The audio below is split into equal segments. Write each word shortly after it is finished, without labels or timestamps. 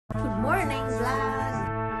Good morning, vlog!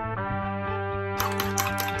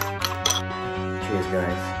 Cheers,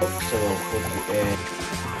 guys. So we'll put the egg.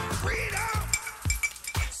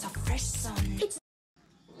 So fresh sun.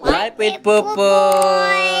 Life with POPOY!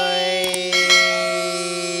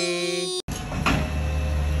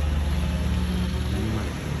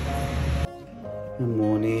 Good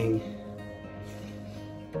morning.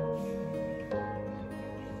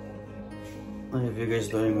 I hope you guys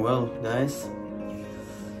doing well, guys.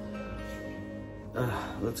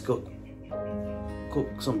 Let's go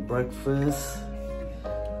cook some breakfast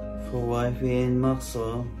for wifey and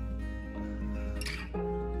Maxwell.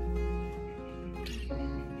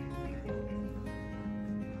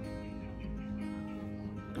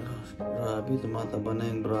 Grabe, tumataba na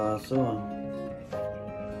yung braso.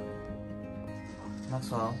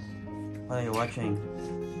 Maxwell, what are you watching?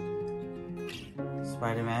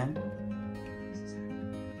 Spider-Man?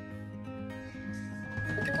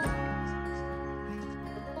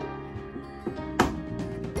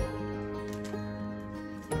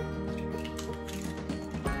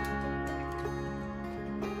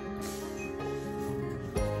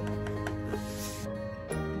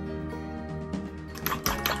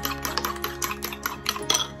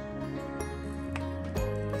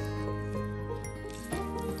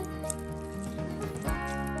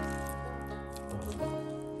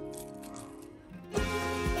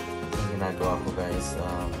 Ginagawa ko, guys,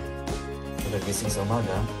 pagkagising sa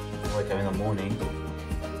umaga, wake up in the morning,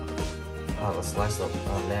 have a slice of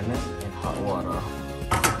lemon and hot water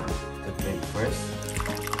to drink first.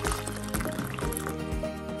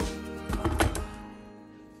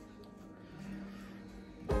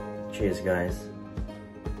 Cheers, guys.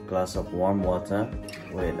 Glass of warm water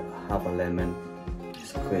with half a lemon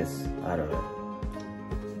squeeze out of it.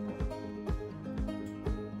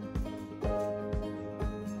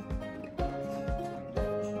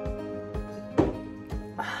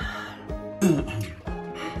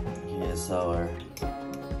 Here's our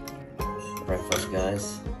breakfast,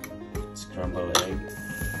 guys. Scrambled egg.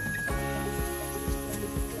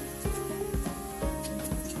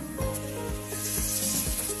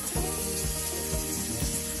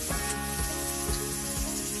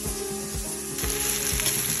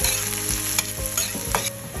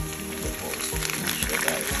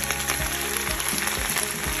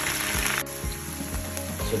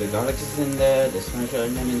 So the garlic is in there, the Spanish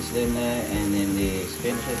onion is in there, and then the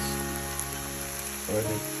spinach is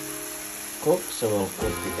already cooked. So we'll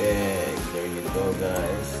put the egg. There you go,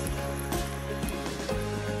 guys.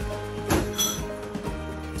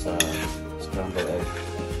 It's a scrambled egg.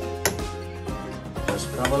 So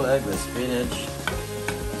scrambled egg with spinach,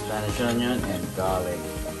 Spanish onion, and garlic.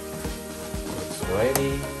 So it's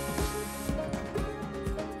ready.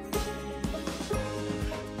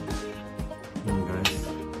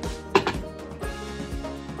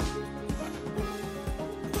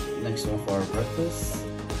 Next one for our breakfast,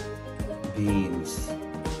 beans.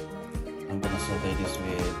 I'm gonna saute this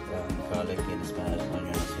with garlic and Spanish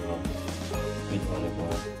onion as well, with olive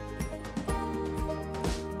oil.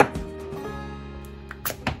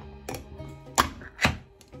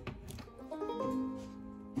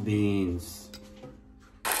 Beans.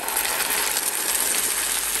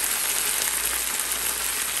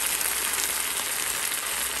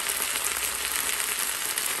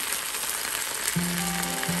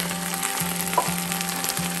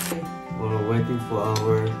 We're waiting for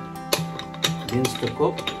our beans to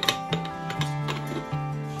cook.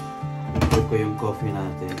 Cook ko yung coffee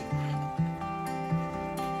natin.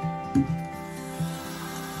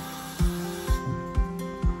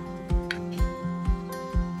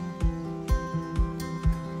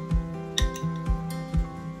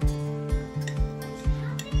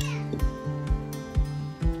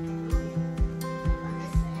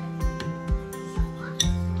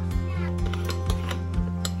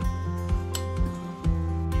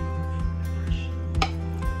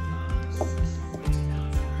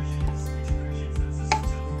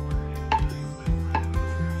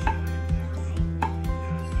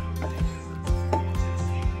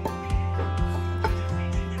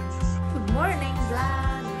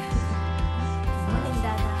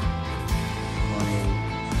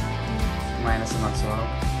 Si Maxwell.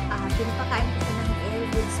 Pinapakain ko siya ng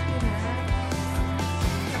egg with spinach.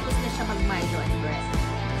 Tapos na siya mag-milo and bread.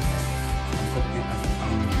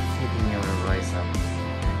 I'm heating your rice up.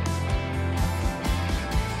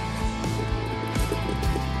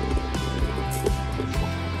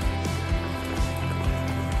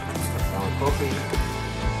 Our coffee.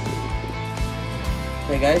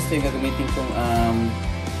 Okay guys, so yung gagamitin kong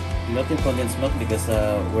milk and condensed milk because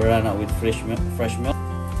we ran out with fresh milk.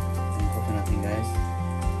 Yung coffee natin, guys.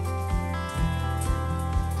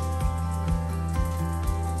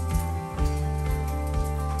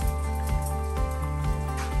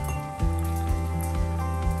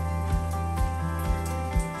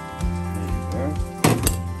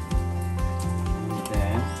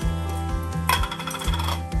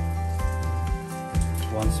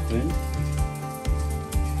 tablespoon.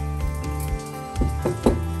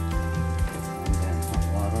 And then hot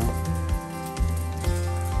water.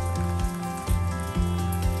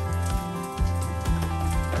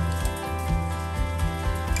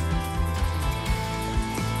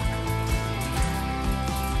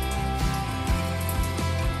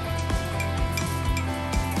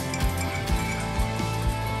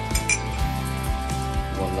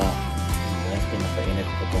 Wala. Guys, pinapainit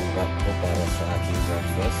ko itong wrap ko para sa ating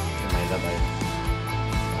breakfast. May labay.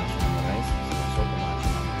 Mash ng rice. So, mash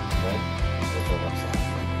ng bread. Ito wrap sa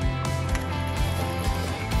atin.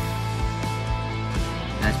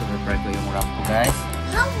 Guys, prepare ko yung wrap ko, guys.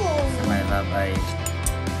 So, may labay.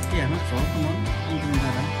 Yeah, Maxwell, come on. Ang ganda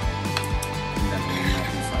lang. Ang gagawin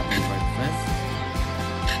natin sa ating breakfast.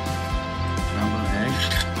 Scrambled egg.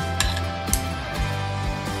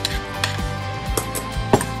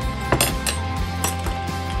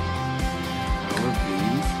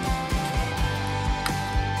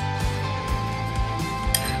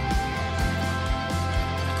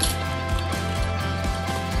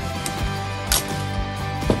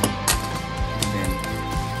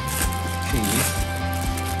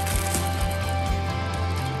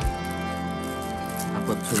 I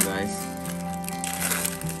put 2, guys.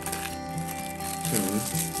 2.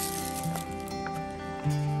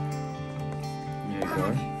 There you go.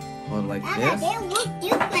 Hold like this. They look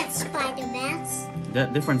different, Spider-Mans.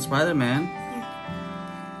 Different Spider-Man.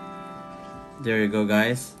 There you go,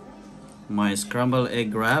 guys. My scrambled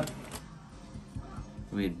egg wrap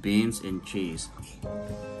with beans and cheese.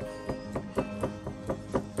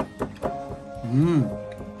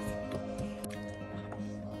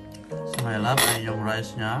 So my love ay yung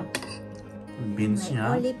rice niya, beans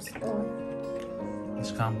niya, Olives po.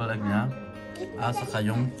 scrambled egg niya, saka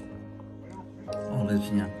yung olives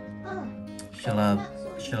niya. She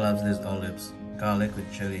loves these olives, garlic with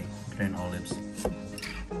chili, green olives.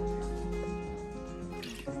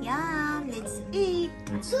 Yum! Let's eat!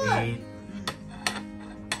 Let's eat.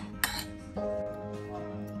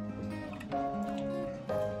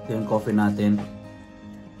 Ito yung coffee natin.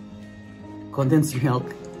 Condensed milk.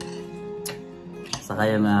 Saka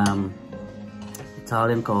yung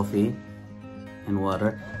Italian coffee and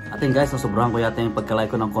water. I think guys, nasobrahan ko yata yung pagkalay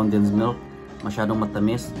ko ng condensed milk. Masyadong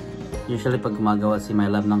matamis. Usually pag gumagawa si my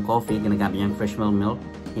love ng coffee, ginagamit niya yung fresh milk.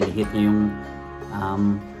 Hinihit niya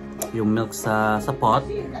yung milk sa pot.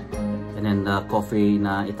 And then the coffee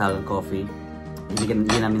na Italian coffee.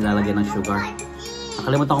 Hindi namin lalagyan ng sugar.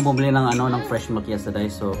 Nakalimutan ko bumili ng fresh milk yesterday.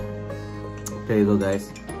 So, there you go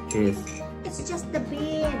guys. Cheers. It's just the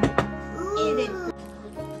bean. Eat it.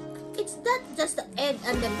 It's not just the egg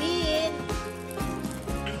and the bean.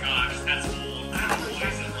 Gosh, that's old. That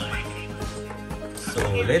poison like.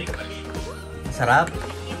 Sulit. Masarap.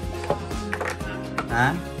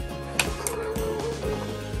 Ha?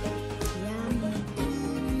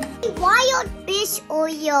 Wild fish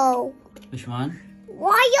oil. Which one?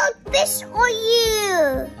 Wild fish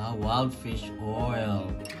oil. Wild fish oil.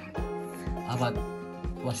 How about,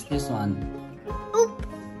 what's this one?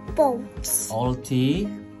 Boats. Salty.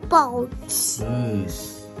 Boats.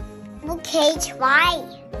 Yes. Okay, try.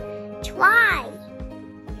 Try.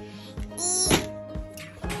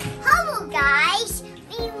 Hello guys.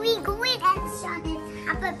 We go in and sun and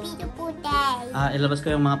have a beautiful day. Ilabas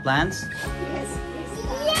ko yung mga plants. Yes,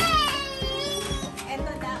 Yay!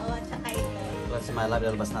 ito na o, tsaka ito. Plants si my love,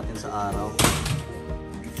 ilabas natin sa araw.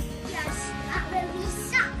 Yes, strawberry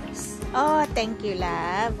socks. Oh, thank you,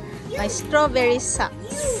 love. My strawberry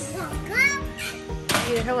socks. You're welcome.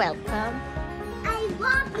 You're welcome. I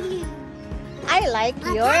love you. I like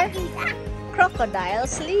Can your I do that? crocodile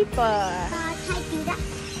sleeper. Can I do that?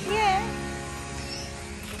 Yeah.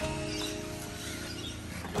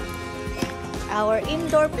 Our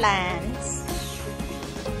indoor plants.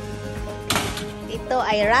 Ito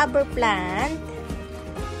ay rubber plant.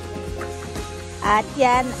 At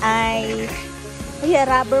yan ay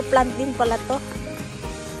rubber plant din pala to.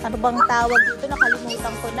 Ano bang tawag dito?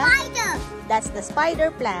 Nakalimutan ko na. Spider. That's the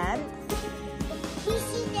spider plant. You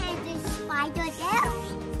see there's a spider there?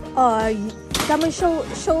 Come on, show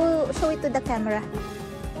it to the camera.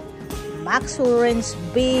 Maxwell's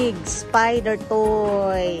big spider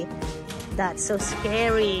toy. That's so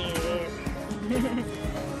scary.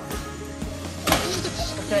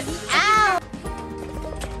 Ow!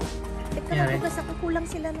 Teka lang, bukas ako, kulang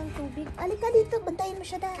sila ng tubig. Alika dito, bantayin mo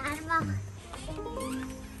siya dahil.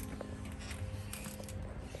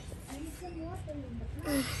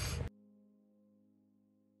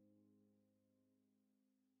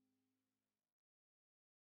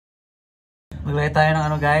 Maglagay tayo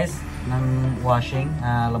ng guys, ng washing.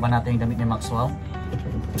 Laban natin yung damit ni Maxwell.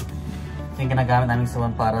 Ito yung ginagamit namin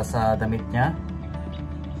sabon para sa damit niya.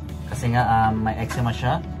 Kasi nga may eczema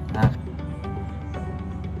siya.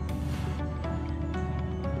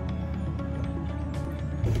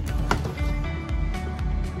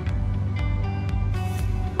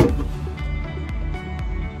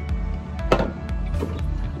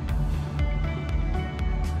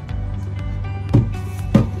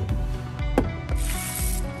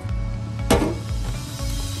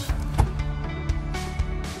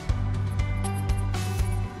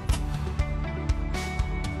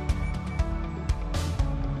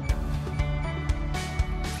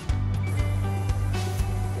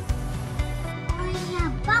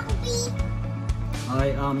 I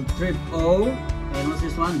am Trip O, and what's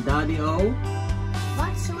this one? Daddy O.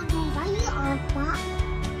 What's your name? Are you Alpha?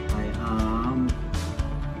 I am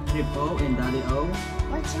Trip O and Daddy O.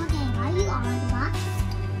 What's your name? Are you Alpha?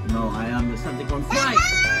 No, I am the Decepticon Flight.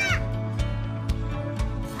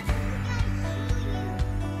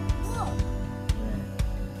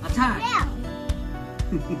 Attack! There.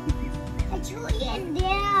 I show you in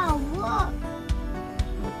there. Look.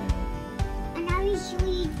 And I will show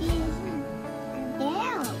you this. There.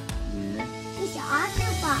 Yeah. It's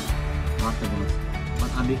Octopus. Octopus.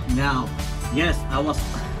 But a bit now. Yes, I was.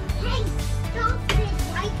 Hey, stop it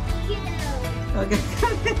right here. Okay.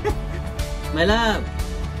 My love.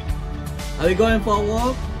 Are we going for a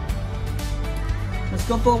walk? Let's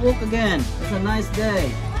go for a walk again. It's a nice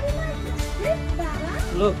day. I like the script,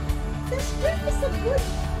 Dada. Look. The script is a good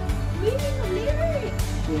reading of lyrics.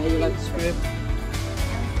 Yeah, you like the script?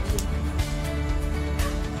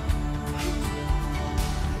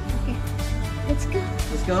 Okay, let's go.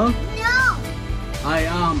 Let's go. No. I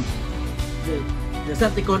am the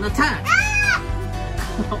Decepticon attack.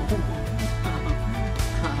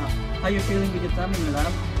 How you feeling with your tummy, my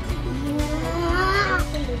love?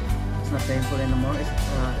 It's not painful anymore.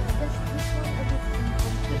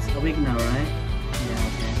 It's a week now, right? Yeah,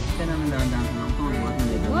 okay. Kaya naman dahan-dahan ko lang kung what na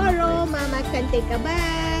nito. Tomorrow, Mama can take a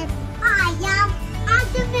bath. I am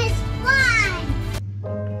Optimus Prime.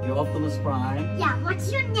 You're Optimus Prime. Yeah,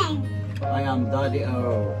 what's your name? I am Daddy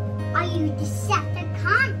O. Are you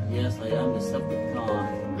Decepticon? Yes, I am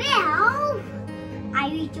Decepticon. Well, I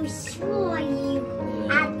will destroy you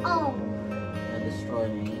Yeah. at all. And destroy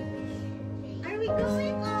me. Are we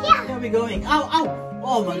going on? Yeah, Where are we going? Ow! Ow!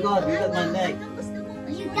 Oh my god, you got my neck.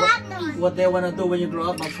 you got me. What they wanna do when you grow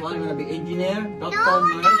up, Maxwell? You wanna be engineer? No, Doctor? no,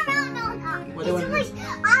 no, Nurse? no, no. What do you want?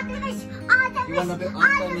 Optimus, You wanna be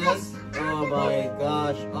Optimus? Oh my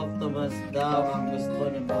gosh, Optimus daw ang gusto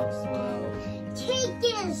ni Maxwell. Take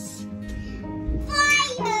this.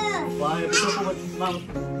 Fire. Why? Look at his mouth.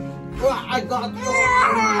 I got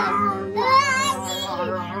you!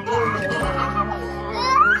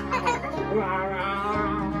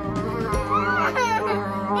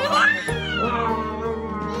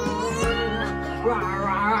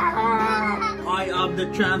 I am the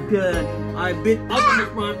champion. I beat Optimus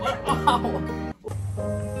Prime. Oh.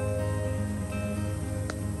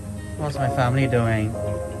 What's my family doing?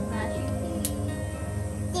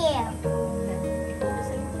 There.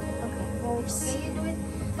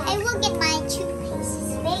 I will get my toothpaste.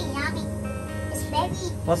 It's very yummy. It's very.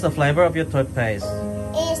 What's the flavor of your toothpaste?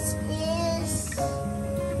 It's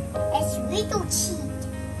little cheat.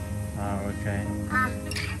 Oh, okay. Ah.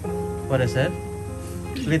 What is it?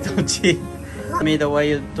 Little teeth. Me the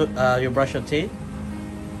way you brush your teeth.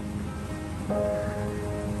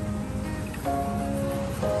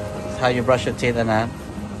 How you brush your teeth and that.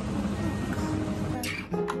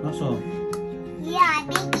 Also. Yeah,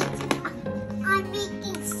 I'm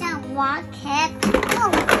making some rocket. Whoa,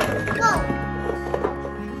 whoa.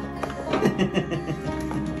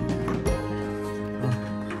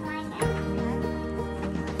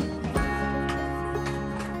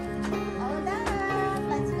 Hold on.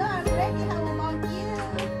 Let's go. I'm ready. How about you?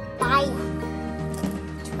 Fire.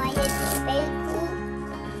 Fire is very cool.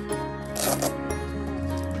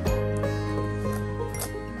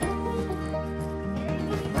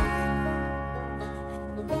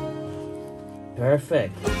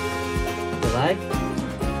 Perfect. You like?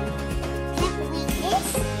 Can we do this?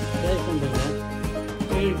 Yeah, you can do that.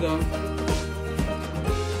 Here you go.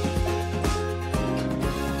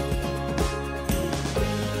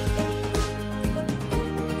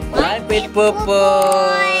 Bye, Pit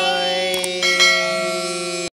Popoy.